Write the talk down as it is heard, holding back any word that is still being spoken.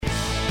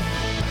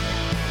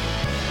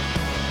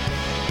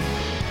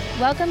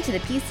Welcome to the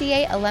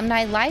PCA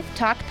Alumni Life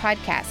Talk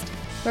Podcast,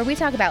 where we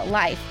talk about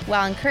life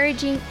while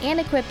encouraging and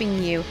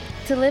equipping you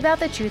to live out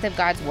the truth of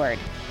God's Word.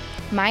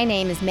 My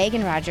name is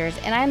Megan Rogers,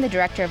 and I am the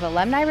Director of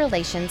Alumni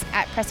Relations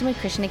at Prestonwood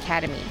Christian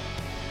Academy.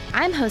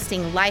 I'm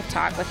hosting Life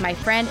Talk with my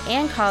friend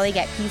and colleague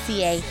at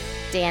PCA,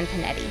 Dan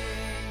Panetti.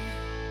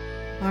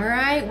 All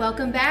right,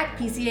 welcome back,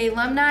 PCA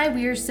alumni.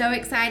 We are so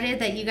excited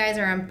that you guys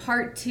are on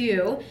part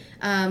two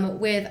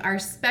with our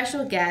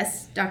special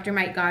guest, Dr.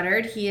 Mike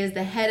Goddard. He is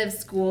the head of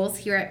schools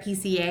here at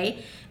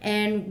PCA,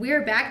 and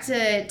we're back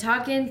to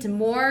talking to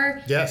more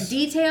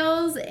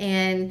details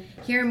and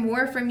hear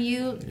more from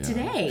you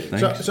today.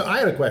 So I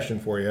had a question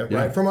for you,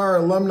 right? From our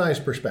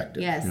alumni's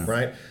perspective,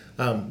 right?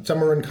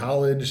 Some are in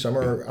college, some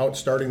are out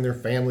starting their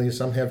families,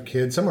 some have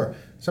kids,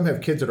 some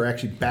have kids that are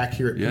actually back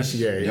here at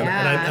PCA. And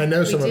I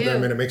know some of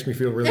them, and it makes me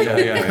feel really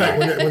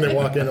bad when they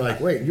walk in, they're like,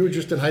 wait, you were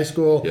just in high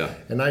school,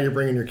 and now you're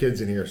bringing your kids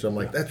in here. So I'm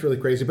like, that's really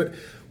crazy. But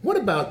what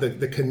about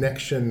the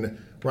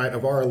connection, right,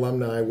 of our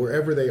alumni,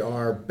 wherever they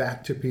are,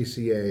 back to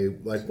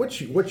PCA? Like,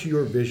 what's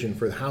your vision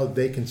for how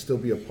they can still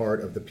be a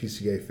part of the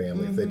PCA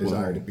family if they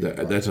desire to be a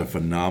part? That's a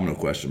phenomenal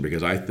question,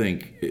 because I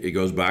think it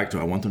goes back to,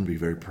 I want them to be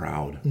very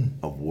proud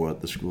of what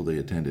the school they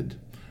attended.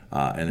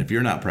 And if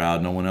you're not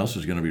proud, no one else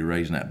is going to be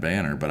raising that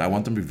banner. But I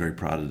want them to be very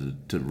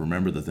proud to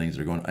remember the things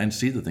that are going on and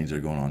see the things that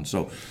are going on.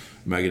 So,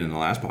 Megan, in the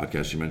last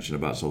podcast, you mentioned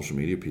about social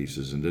media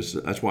pieces. And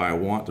that's why I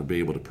want to be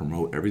able to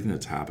promote everything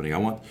that's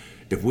happening.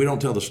 If we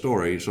don't tell the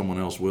story, someone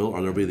else will,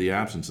 or there'll be the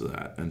absence of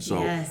that. And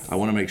so I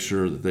want to make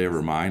sure that they're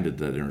reminded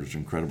that there's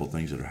incredible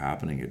things that are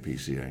happening at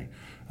PCA.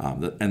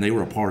 And they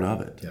were a part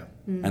of it. Yeah.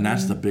 Mm-hmm. And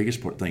that's the biggest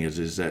thing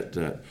is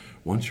that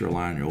once you're a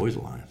lion, you're always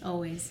a lion.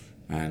 Always.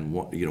 And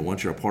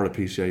once you're a part of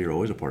PCA, you're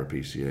always a part of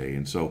PCA.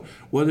 And so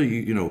whether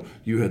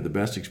you had the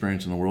best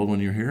experience in the world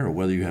when you're here, or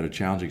whether you had a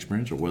challenging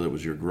experience, or whether it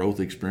was your growth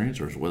experience,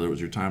 or whether it was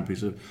your time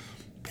piece of,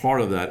 part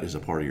of that is a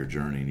part of your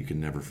journey, and you can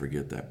never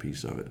forget that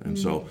piece of it. And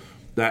so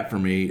that for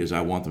me is,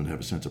 I want them to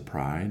have a sense of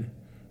pride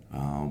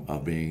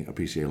of being a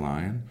PCA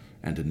Lion,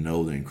 and to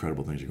know the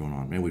incredible things that are going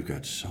on. Man, we've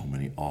got so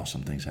many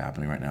awesome things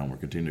happening right now, and we're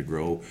continuing to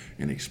grow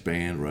and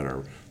expand. We're at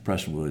our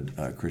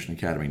Prestonwood Christian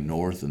Academy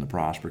North in the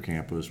Prosper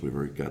campus. We've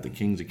already got the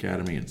Kings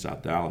Academy in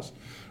South Dallas,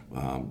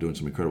 doing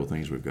some incredible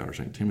things. We've got our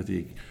St.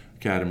 Timothy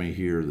Academy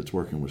here that's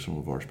working with some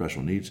of our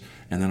special needs.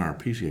 And then our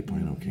PCA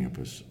Plano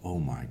campus. Oh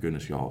my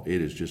goodness, y'all.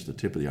 It is just the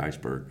tip of the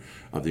iceberg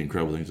of the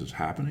incredible things that's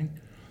happening.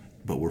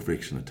 But we're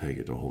fixing to take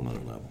it to a whole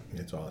nother level.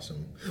 It's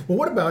awesome. Well,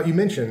 what about, you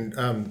mentioned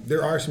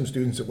there are some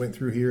students that went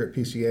through here at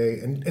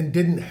PCA and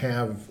didn't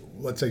have,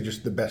 let's say,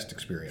 just the best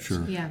experience.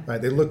 Sure. Yeah.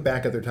 Right? They look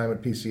back at their time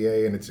at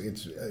PCA, and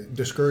it's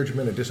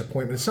discouragement, a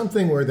disappointment. It's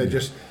something where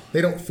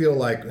they don't feel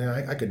like,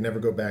 I could never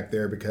go back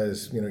there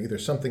because either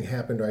something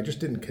happened or I just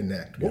didn't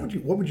connect.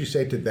 What would you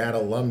say to that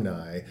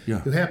alumni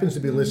who happens to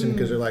be listening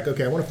because they're like,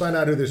 okay, I want to find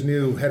out who this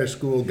new head of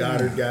school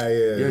Goddard guy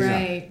is.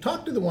 Right.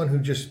 Talk to the one who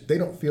they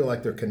don't feel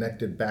like they're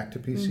connected back to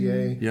PCA.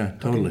 Yeah,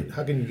 totally.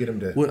 How can you get them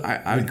to? Well,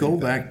 I go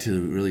back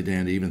to really,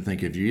 Dan, to even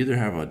think if you either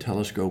have a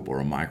telescope or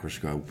a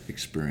microscope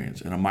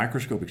experience. And a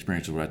microscope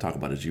experience is what I talk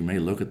about, is you may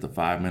look at the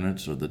 5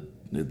 minutes or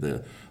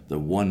the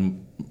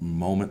one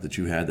moment that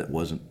you had that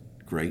wasn't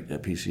great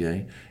at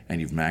PCA,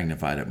 and you've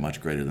magnified it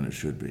much greater than it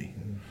should be.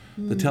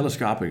 Mm-hmm. The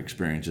telescopic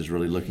experience is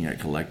really looking at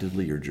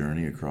collectively your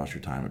journey across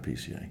your time at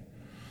PCA.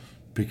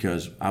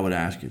 Because I would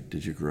ask you,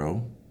 did you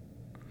grow?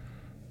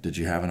 Did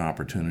you have an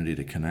opportunity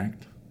to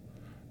connect?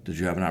 Did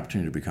you have an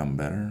opportunity to become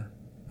better?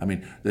 I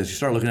mean, as you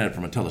start looking at it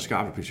from a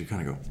telescopic picture, you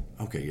kind of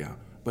go, okay, yeah,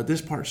 but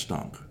this part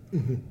stunk.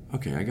 Mm-hmm.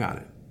 Okay, I got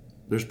it.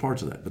 There's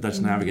parts of that, but that's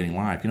navigating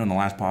life. In the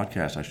last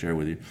podcast I shared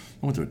with you,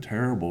 I went through a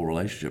terrible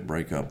relationship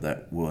breakup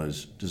that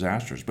was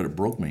disastrous, but it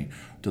broke me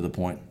to the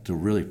point to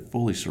really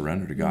fully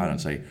surrender to God and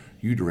say,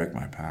 you direct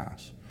my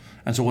path.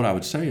 And so what I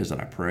would say is that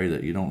I pray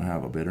that you don't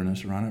have a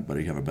bitterness around it, but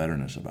you have a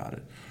betterness about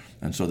it.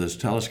 And so this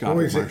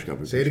telescopic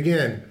microscope. Say it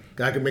again.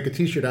 I can make a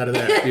T-shirt out of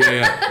that.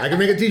 Yeah. I can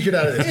make a T-shirt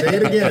out of this. Say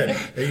it again.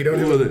 And you don't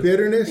have a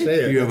bitterness.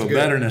 Say it. You have a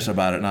betterness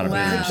about it, not a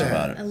bitterness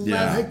about it. I love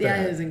that.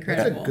 That is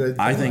incredible. That's a good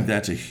thought. I think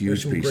that's a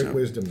huge piece of great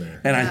wisdom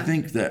there. And I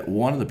think that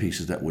one of the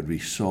pieces that would be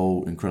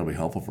so incredibly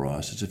helpful for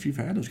us is if you've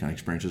had those kind of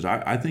experiences.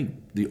 I think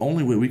the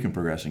only way we can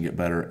progress and get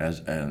better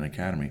as an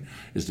academy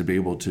is to be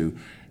able to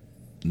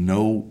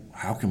know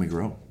how can we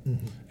grow.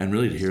 Mm-hmm. And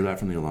really to hear that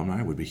from the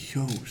alumni would be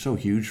so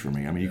huge for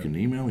me. I mean, you can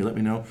email me, let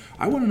me know.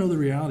 I want to know the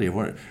reality of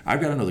I've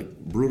got to know the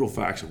brutal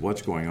facts of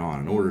what's going on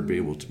in order to be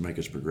able to make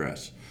us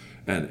progress.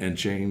 And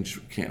change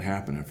can't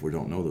happen if we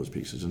don't know those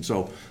pieces. And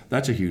so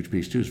that's a huge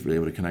piece too, is to be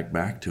able to connect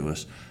back to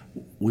us.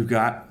 We've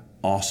got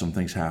awesome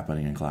things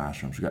happening in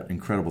classrooms. We've got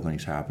incredible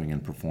things happening in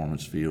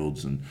performance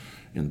fields and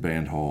in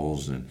band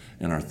halls and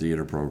in our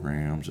theater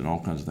programs and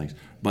all kinds of things.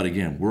 But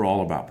again, we're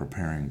all about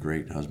preparing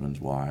great husbands,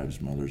 wives,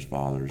 mothers,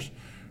 fathers,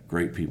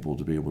 great people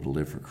to be able to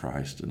live for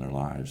Christ in their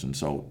lives. And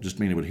so just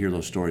being able to hear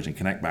those stories and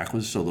connect back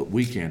with us so that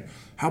we can,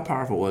 how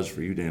powerful it was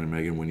for you, Dan and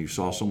Megan, when you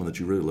saw someone that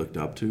you really looked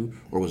up to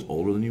or was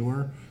older than you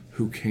were,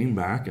 who came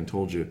back and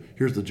told you,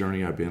 here's the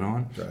journey I've been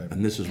on,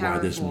 and this is why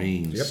this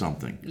means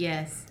something.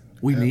 Yes.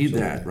 We need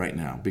that right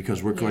now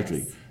because we're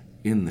collectively,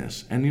 in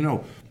this. And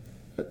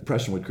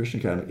Prestonwood Christian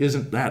Academy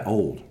isn't that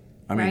old.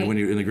 I mean, when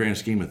you're in the grand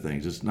scheme of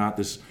things, it's not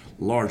this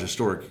large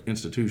historic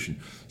institution.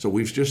 So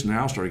we've just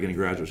now started getting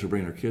graduates who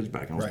bring their kids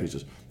back on those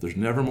pieces. There's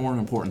never more an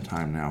important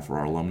time now for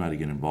our alumni to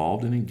get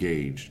involved and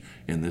engaged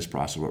in this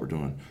process of what we're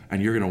doing.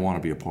 And you're going to want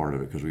to be a part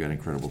of it because we got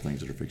incredible things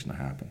that are fixing to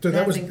happen. So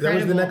that was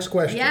the next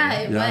question. Yeah,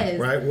 it was.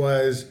 Right,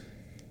 was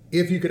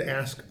if you could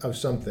ask of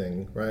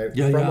something, right,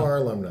 from our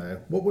alumni,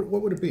 what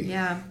would it be?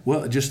 Yeah.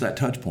 Well, just that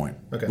touch point.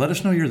 Okay. Let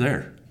us know you're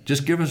there.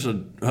 Just give us a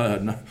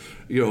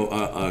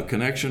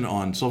connection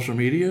on social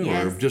media,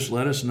 or just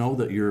let us know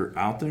that you're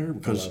out there,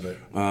 because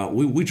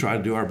we try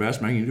to do our best.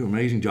 Megan, you do an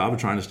amazing job of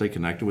trying to stay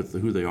connected with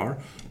who they are.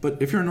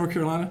 But if you're in North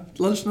Carolina,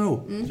 let us know.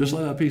 Mm-hmm. Just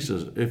let out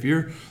pieces. If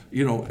you're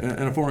in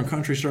a foreign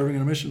country serving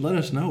in a mission, let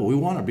us know. We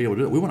want to be able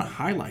to do it. We want to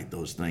highlight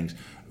those things,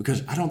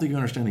 because I don't think you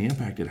understand the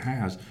impact it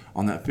has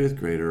on that 5th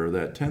grader or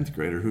that 10th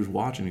grader who's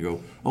watching and go,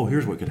 oh,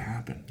 here's what could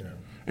happen. Yeah.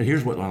 And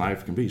here's what my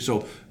life can be.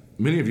 So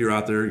many of you are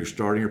out there, you're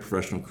starting your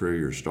professional career,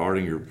 you're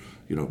starting your,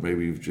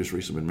 maybe you've just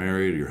recently been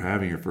married, or you're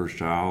having your first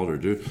child,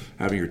 or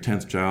having your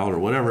 10th child, or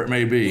whatever it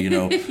may be,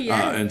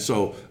 yes. And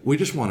so we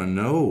just want to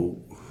know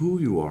who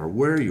you are,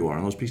 where you are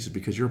in those pieces,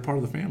 because you're a part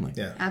of the family.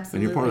 Yeah, absolutely.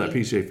 And you're part of that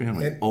PCA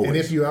family. And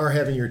if you are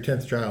having your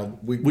 10th child,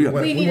 we want to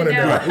know. We need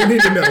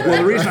to know that. Well,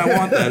 the reason I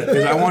want that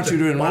is I want you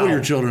to enroll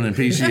your children in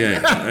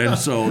PCA. And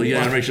so you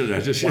got to make sure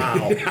that just... Wow.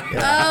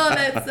 Oh,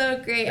 that's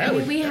so great.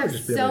 We have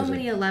so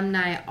many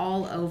alumni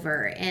all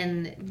over,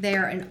 and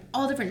they're in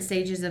all different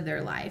stages of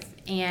their life.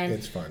 And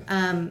it's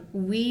fun.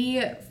 We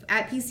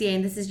at PCA,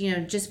 and this is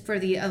just for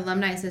the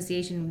Alumni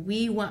Association,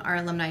 we want our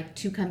alumni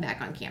to come back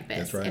on campus.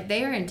 That's right. If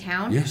they are in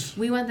town,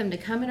 we want them to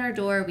come in our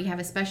door. We have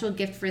a special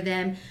gift for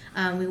them.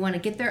 We want to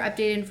get their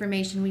updated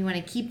information. We want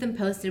to keep them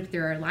posted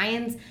through our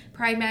Lions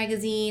Pride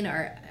magazine,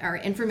 our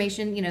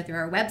information, through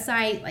our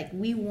website. Like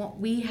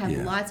we have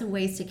lots of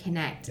ways to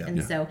connect,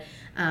 and so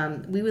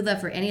we would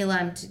love for any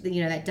alum to,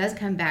 that does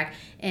come back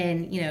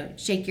and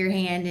shake your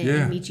hand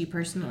and meet you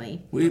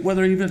personally.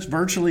 Whether even it's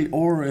virtually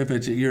or if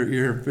it's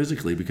you're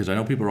physically, because I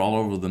know people are all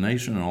over the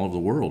nation and all over the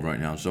world right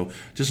now. So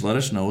just let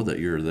us know that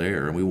you're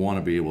there, and we want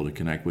to be able to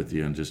connect with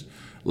you and just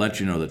let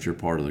you know that you're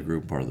part of the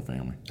group, part of the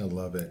family. I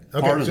love it.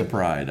 Okay, part of the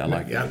pride. I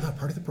like that. Yeah, I love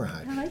part of the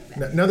pride. I like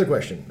that. Another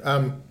question.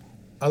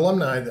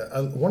 Alumni,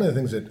 one of the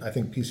things that I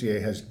think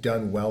PCA has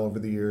done well over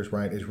the years,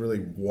 right, is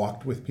really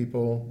walked with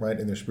people, right,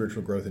 in their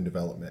spiritual growth and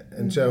development.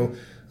 And so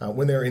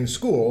when they're in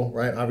school,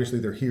 right, obviously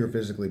they're here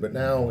physically, but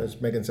now, as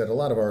Megan said, a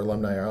lot of our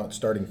alumni are out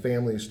starting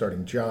families,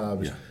 starting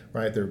jobs,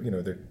 right? They're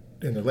they're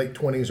in their late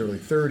 20s, early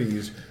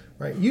 30s.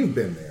 Right, you've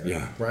been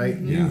there, right?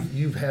 Mm-hmm.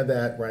 You've had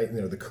that, right?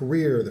 The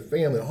career, the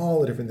family, all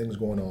the different things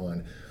going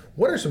on.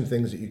 What are some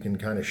things that you can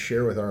kind of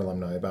share with our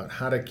alumni about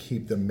how to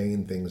keep the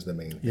main things the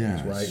main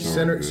things, right?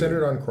 So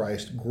centered on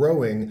Christ,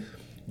 growing,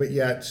 but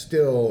yet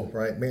still,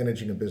 right,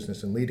 managing a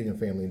business and leading a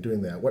family and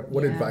doing that.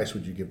 What advice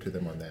would you give to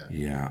them on that?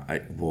 Yeah,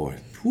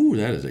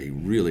 that is a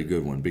really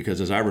good one,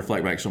 because as I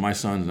reflect back, so my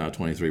son's now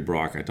 23,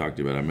 Brock, I talked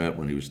to you about, I met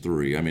when he was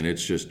 3. I mean,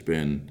 it's just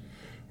been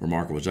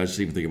remarkable. I just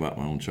even think about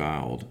my own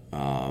child.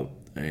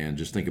 And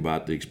just think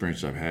about the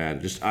experiences I've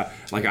had.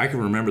 I can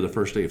remember the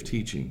first day of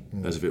teaching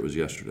as if it was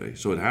yesterday.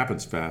 So it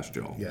happens fast,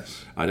 y'all.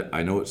 Yes.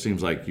 I know it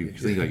seems like you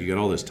think like you got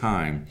all this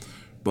time,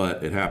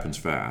 but it happens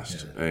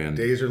fast. Yeah. And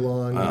days are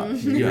long.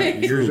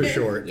 Years are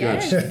short.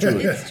 Yes,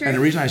 it's true. And the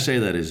reason I say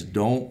that is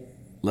don't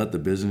let the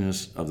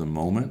busyness of the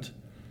moment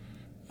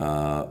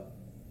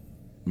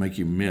make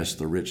you miss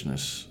the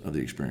richness of the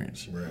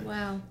experience. Right.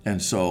 Wow.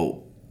 And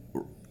so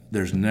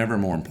there's never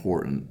more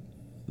important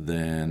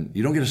then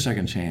you don't get a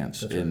second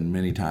chance in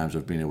many times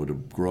of being able to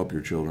grow up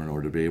your children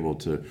or to be able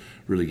to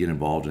really get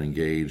involved and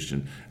engaged.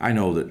 And I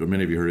know that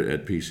many of you heard it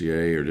at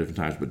PCA or different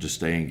times, but just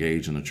stay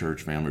engaged in the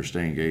church family or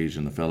stay engaged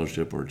in the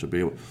fellowship, or to be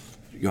able,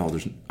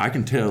 I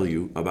can tell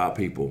you about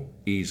people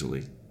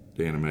easily,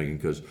 Dan and Megan,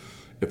 because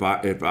if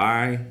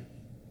I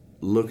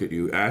look at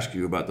you, ask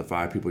you about the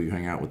 5 people you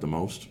hang out with the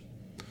most,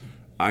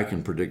 I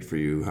can predict for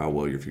you how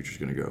well your future's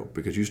going to go,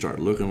 because you start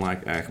looking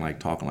like, acting like,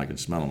 talking like, and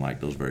smelling like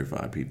those very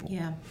 5 people.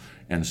 Yeah.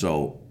 And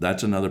so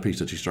that's another piece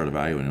that you start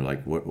evaluating. You're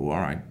like, well, all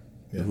right,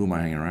 who am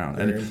I hanging around?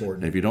 Very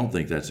important. And if you don't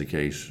think that's the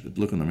case,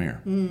 look in the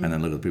mirror and then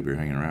look at the people you're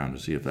hanging around to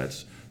see if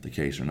that's the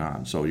case or not.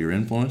 And so your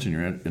influence and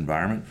your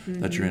environment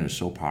that you're in is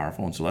so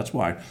powerful. And so that's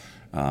why,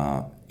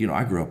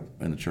 I grew up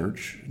in the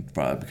church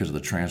because of the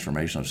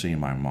transformation of seeing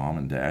my mom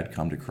and dad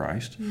come to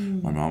Christ.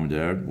 My mom and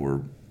dad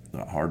were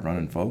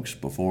hard-running folks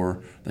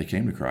before they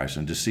came to Christ.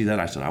 And to see that,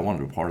 I said, I want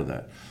to be a part of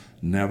that.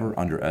 Never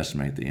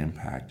underestimate the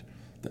impact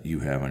that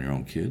you have on your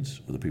own kids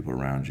or the people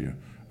around you.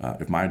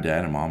 If my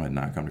dad and mom had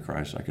not come to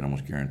Christ, I can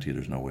almost guarantee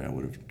there's no way I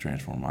would have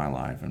transformed my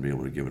life and be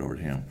able to give it over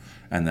to him,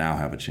 and now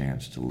have a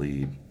chance to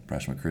lead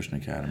Prestonwood Christian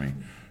Academy.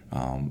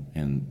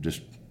 And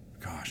just,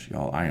 gosh,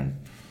 y'all, I am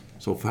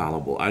so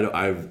fallible.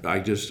 I'm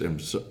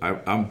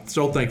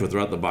so thankful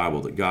throughout the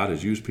Bible that God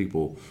has used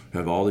people who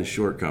have all these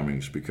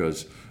shortcomings,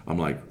 because I'm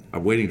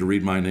waiting to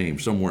read my name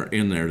somewhere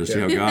in there to see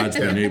how God's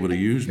been able to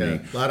use me.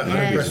 A lot of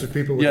unimpressive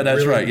people with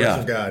that's really right.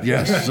 impressive God.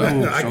 Yes,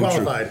 I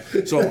qualified.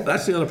 True. So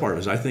that's the other part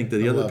of it. I think that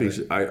the other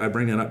piece, I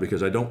bring that up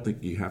because I don't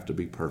think you have to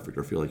be perfect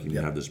or feel like you need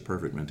to have this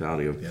perfect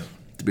mentality of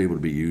to be able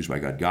to be used by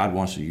God. God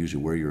wants to use you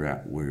where you're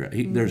at.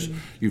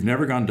 You've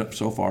never gone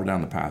so far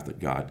down the path that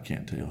God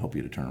can't help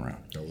you to turn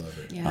around. I love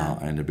it.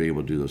 And to be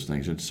able to do those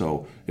things. And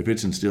so if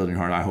it's instilled in your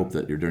heart, I hope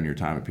that during your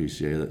time at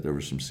PCA that there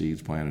were some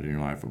seeds planted in your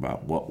life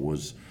about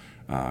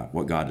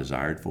what God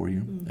desired for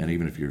you. Mm-hmm. And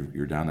even if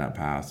you're down that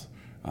path,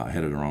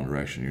 headed the wrong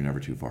direction, you're never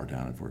too far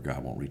down it where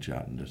God won't reach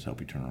out and just help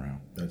you turn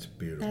around. That's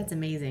beautiful. That's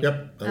amazing.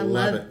 Yep, I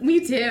love it.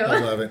 Me too. I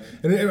love it.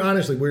 And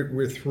honestly,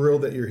 we're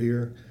thrilled that you're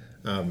here.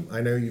 I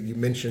know you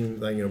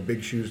mentioned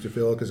big shoes to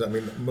fill, because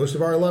most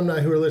of our alumni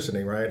who are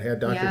listening, right, had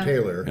Dr.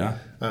 Taylor,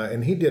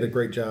 and he did a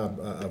great job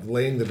of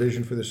laying the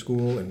vision for the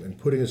school and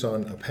putting us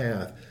on a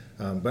path.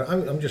 But I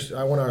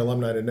want our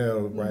alumni to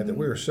know, right, that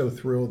we are so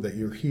thrilled that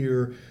you're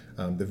here.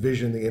 The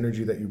vision, the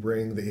energy that you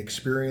bring, the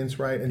experience,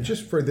 right, and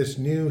just for this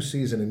new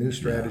season, a new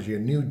strategy, a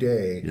new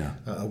day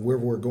of where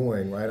we're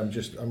going, right.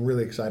 I'm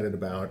really excited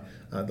about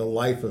the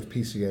life of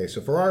PCA.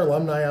 So for our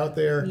alumni out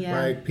there,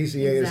 right,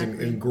 PCA is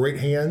in great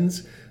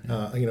hands.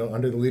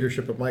 Under the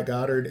leadership of Mike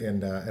Goddard,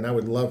 and I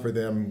would love for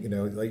them,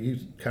 like you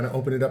kind of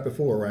opened it up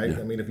before, right? Yeah.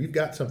 If you've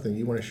got something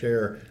you want to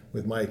share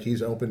with Mike,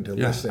 he's open to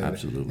listen.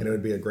 Absolutely. And it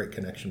would be a great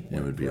connection point.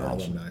 It would be for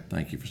awesome. Alumni.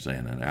 Thank you for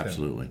saying that.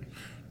 Absolutely.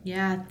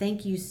 Yeah,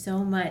 thank you so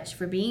much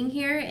for being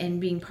here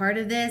and being part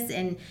of this.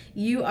 And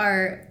you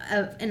are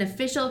an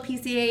official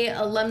PCA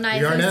Alumni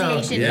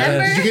Association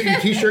member. Did you get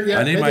your T-shirt yet?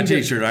 I need my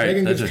T-shirt.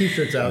 Megan gets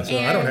T-shirts out, so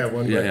I don't have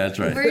one. Yeah, that's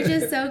right. We're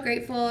just so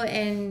grateful.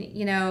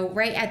 And,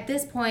 right at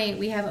this point,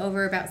 we have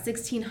over about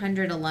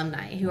 1,600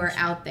 alumni who are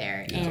out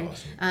there. That's and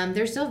awesome.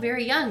 They're still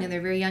very young, and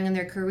they're very young in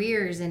their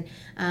careers. And,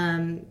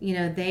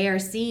 they are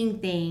seeing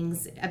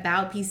things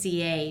about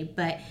PCA.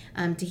 But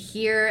to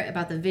hear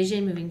about the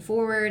vision moving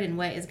forward and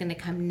what is going to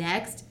come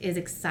next is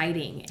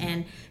exciting.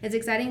 And it's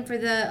exciting for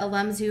the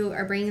alums who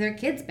are bringing their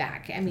kids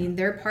back.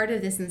 They're part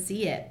of this and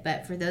see it,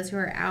 but for those who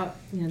are out,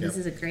 this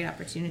is a great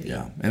opportunity.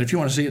 Yeah, and if you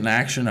want to see it in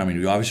action,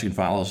 you obviously can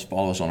follow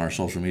us on our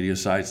social media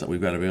sites that we've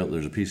got available.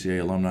 There's a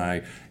PCA alumni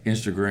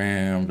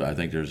Instagram, I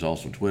think there's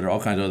also Twitter, all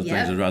kinds of other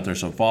things that are out there,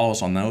 so follow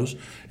us on those.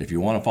 If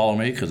you want to follow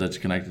me, because that's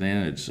connected in,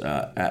 it's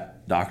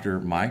at Dr.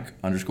 Mike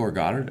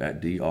 _Goddard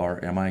at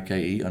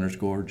DRMIKE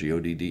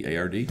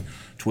 _GODDARD.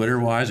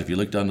 Twitter-wise, if you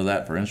looked under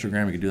that for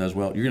Instagram, you can do that as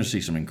well. You're going to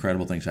see some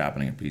incredible things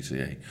happening at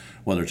PCA.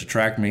 Whether it's a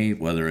track meet,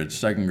 whether it's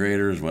second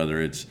graders,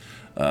 whether it's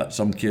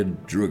some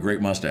kid drew a great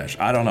mustache.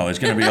 I don't know. It's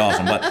going to be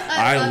awesome. But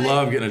I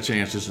love getting a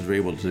chance just to be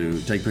able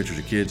to take pictures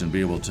of kids and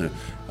be able to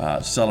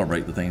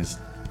celebrate the things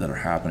that are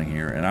happening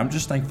here. And I'm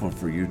just thankful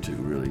for you two,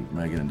 really,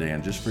 Megan and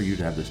Dan, just for you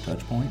to have this touch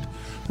point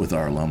with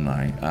our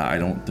alumni. I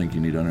don't think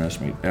you need to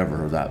underestimate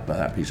ever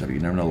that piece of it. You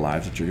never know the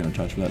lives that you're going to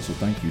touch with that. So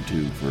thank you,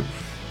 too, for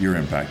your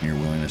impact and your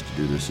willingness to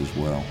do this as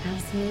well.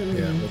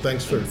 Absolutely. Yeah, well,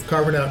 thanks for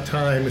carving out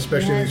time,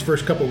 especially in these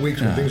first couple of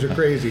weeks when things are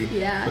crazy,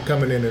 but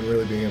coming in and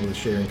really being able to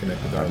share and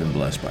connect with our alumni. I've been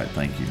blessed by it.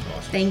 Thank you.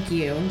 Awesome. Thank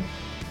you.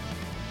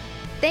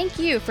 Thank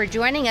you for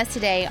joining us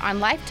today on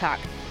Life Talk,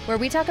 where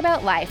we talk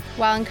about life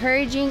while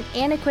encouraging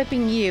and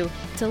equipping you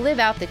to live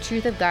out the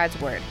truth of God's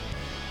Word.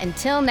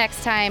 Until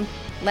next time,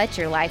 let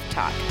your life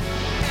talk.